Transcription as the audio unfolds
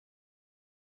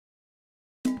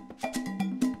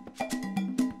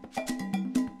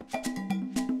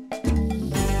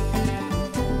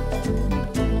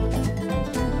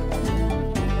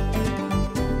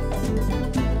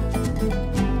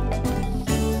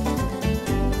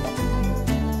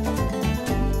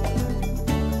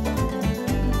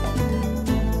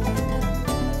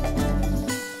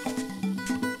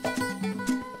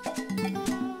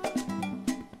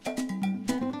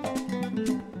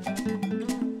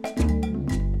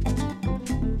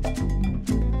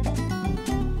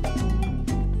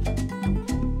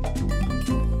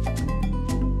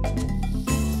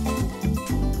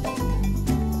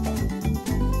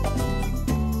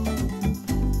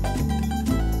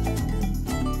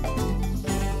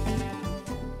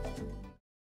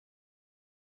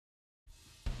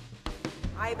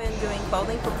I've been doing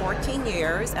clothing for 14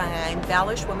 years, and I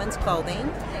embellish women's clothing.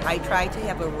 I try to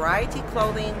have a variety of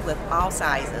clothing with all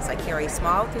sizes. I carry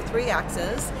small through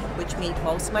 3Xs, which meet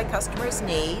most of my customers'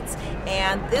 needs.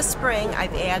 And this spring,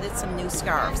 I've added some new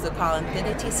scarves. They're called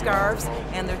infinity scarves,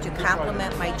 and they're to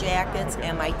complement my jackets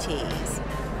and my tees.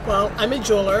 Well, I'm a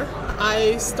jeweler.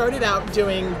 I started out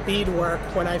doing beadwork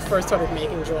when I first started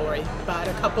making jewelry, but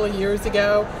a couple of years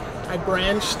ago, I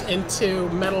branched into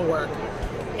metalwork.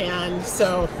 And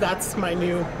so that's my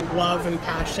new love and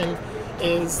passion,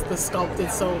 is the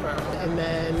sculpted silver. And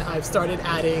then I've started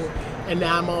adding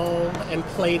enamel and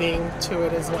plating to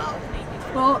it as well.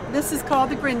 Well, this is called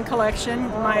the Grin Collection.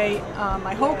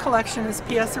 My whole collection is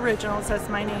PS Originals. That's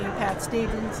my name, Pat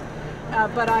Stevens.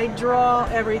 But I draw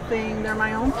everything. They're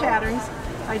my own patterns.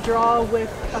 I draw with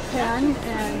a pen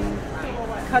and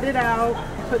cut it out,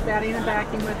 put batting and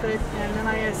backing with it, and then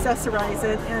I accessorize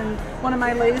it. And one of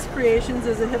my latest creations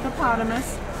is a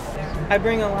hippopotamus. I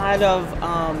bring a lot of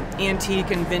antique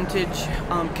and vintage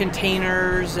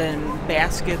containers and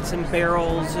baskets and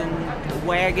barrels and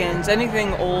wagons,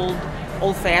 anything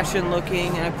old-fashioned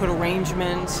looking, and I put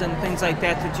arrangements and things like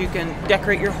that you can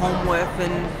decorate your home with.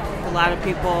 And a lot of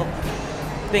people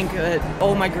think that,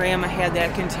 oh, my grandma had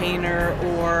that container,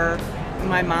 or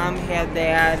my mom had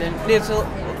that, and it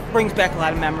brings back a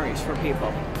lot of memories for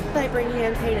people. I bring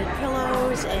hand-painted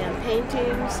pillows and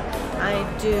paintings.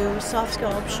 I do soft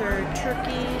sculpture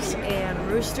turkeys and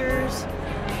roosters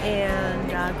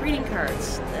and greeting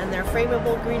cards, and they're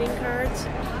frameable greeting cards.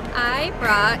 I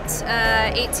brought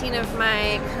 18 of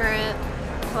my current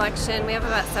collection. We have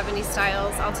about 70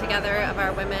 styles altogether of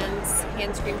our women's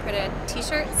hand screen printed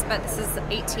t-shirts, but this is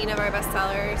 18 of our best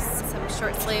sellers. Some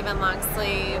short sleeve and long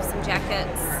sleeve, some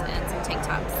jackets, and some tank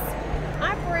tops.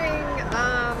 I bring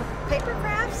paper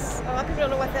crafts. A lot of people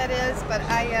don't know what that is, but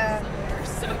I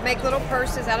make little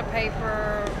purses out of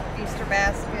paper, Easter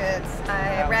baskets.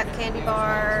 I wrap candy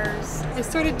bars. I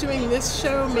started doing this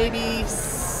show maybe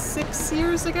 6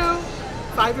 years ago,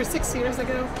 5 or 6 years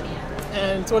ago,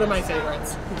 and it's one of my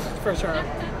favorites, for sure.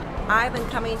 I've been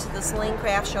coming to the Saline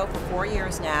Craft Show for 4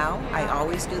 years now. I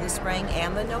always do the spring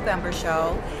and the November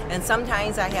show, and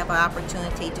sometimes I have an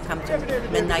opportunity to come to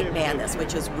Midnight Madness,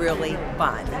 which is really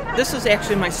fun. This is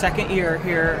actually my second year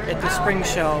here at the spring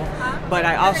show, but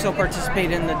I also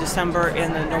participate in the December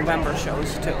and the November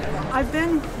shows too. I've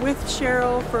been with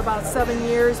Cheryl for about 7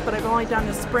 years, but I've only done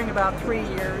the spring about 3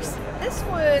 years. This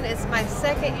one is my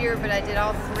second year, but I did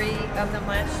all 3 of them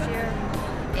last year,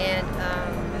 and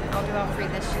I'll do all 3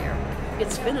 this year.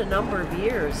 It's been a number of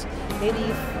years,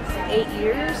 maybe 8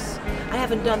 years. I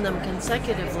haven't done them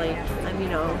consecutively. I'm,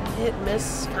 hit and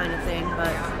miss kind of thing,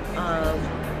 but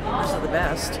those are the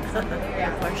best.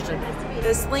 No question.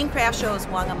 The Saline Craft Show is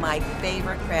one of my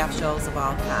favorite craft shows of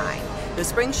all time. The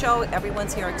spring show,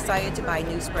 everyone's here excited to buy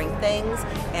new spring things,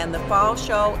 and the fall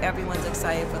show, everyone's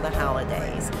excited for the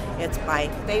holidays. It's my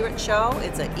favorite show.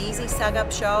 It's an easy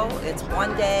setup show. It's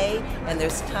one day, and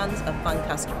there's tons of fun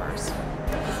customers.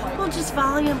 Well, just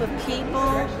volume of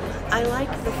people. I like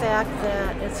the fact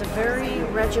that it's a very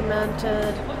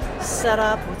regimented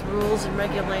setup with rules and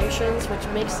regulations, which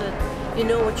makes it, you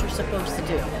know what you're supposed to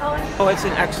do. Oh, it's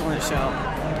an excellent show.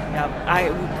 Yeah, I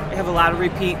have a lot of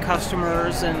repeat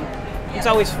customers, and it's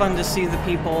always fun to see the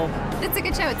people. It's a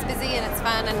good show. It's busy and it's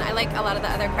fun, and I like a lot of the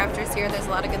other crafters here. There's a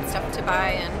lot of good stuff to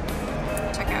buy and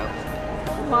check out.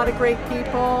 A lot of great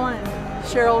people, and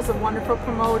Cheryl's a wonderful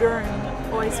promoter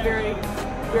and always very,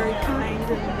 very kind,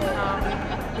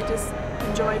 and we just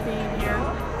enjoy being here.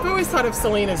 I've always thought of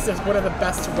Saline as just one of the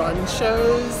best run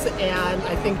shows, and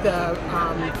I think the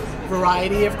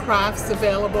variety of crafts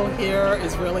available here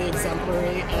is really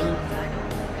exemplary.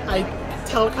 And I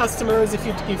tell customers, if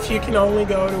you can only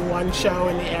go to one show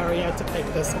in the area, to pick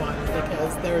this one,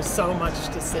 because there's so much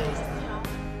to see.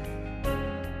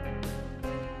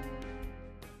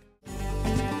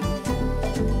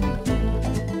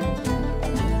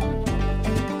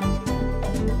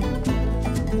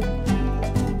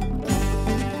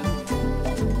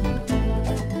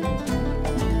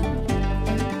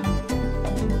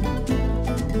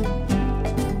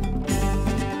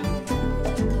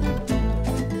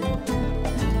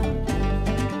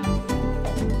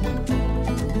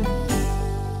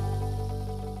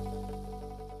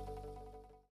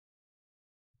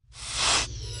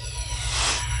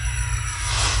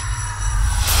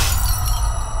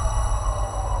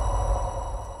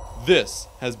 This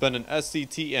has been an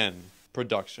SCTN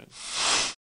production.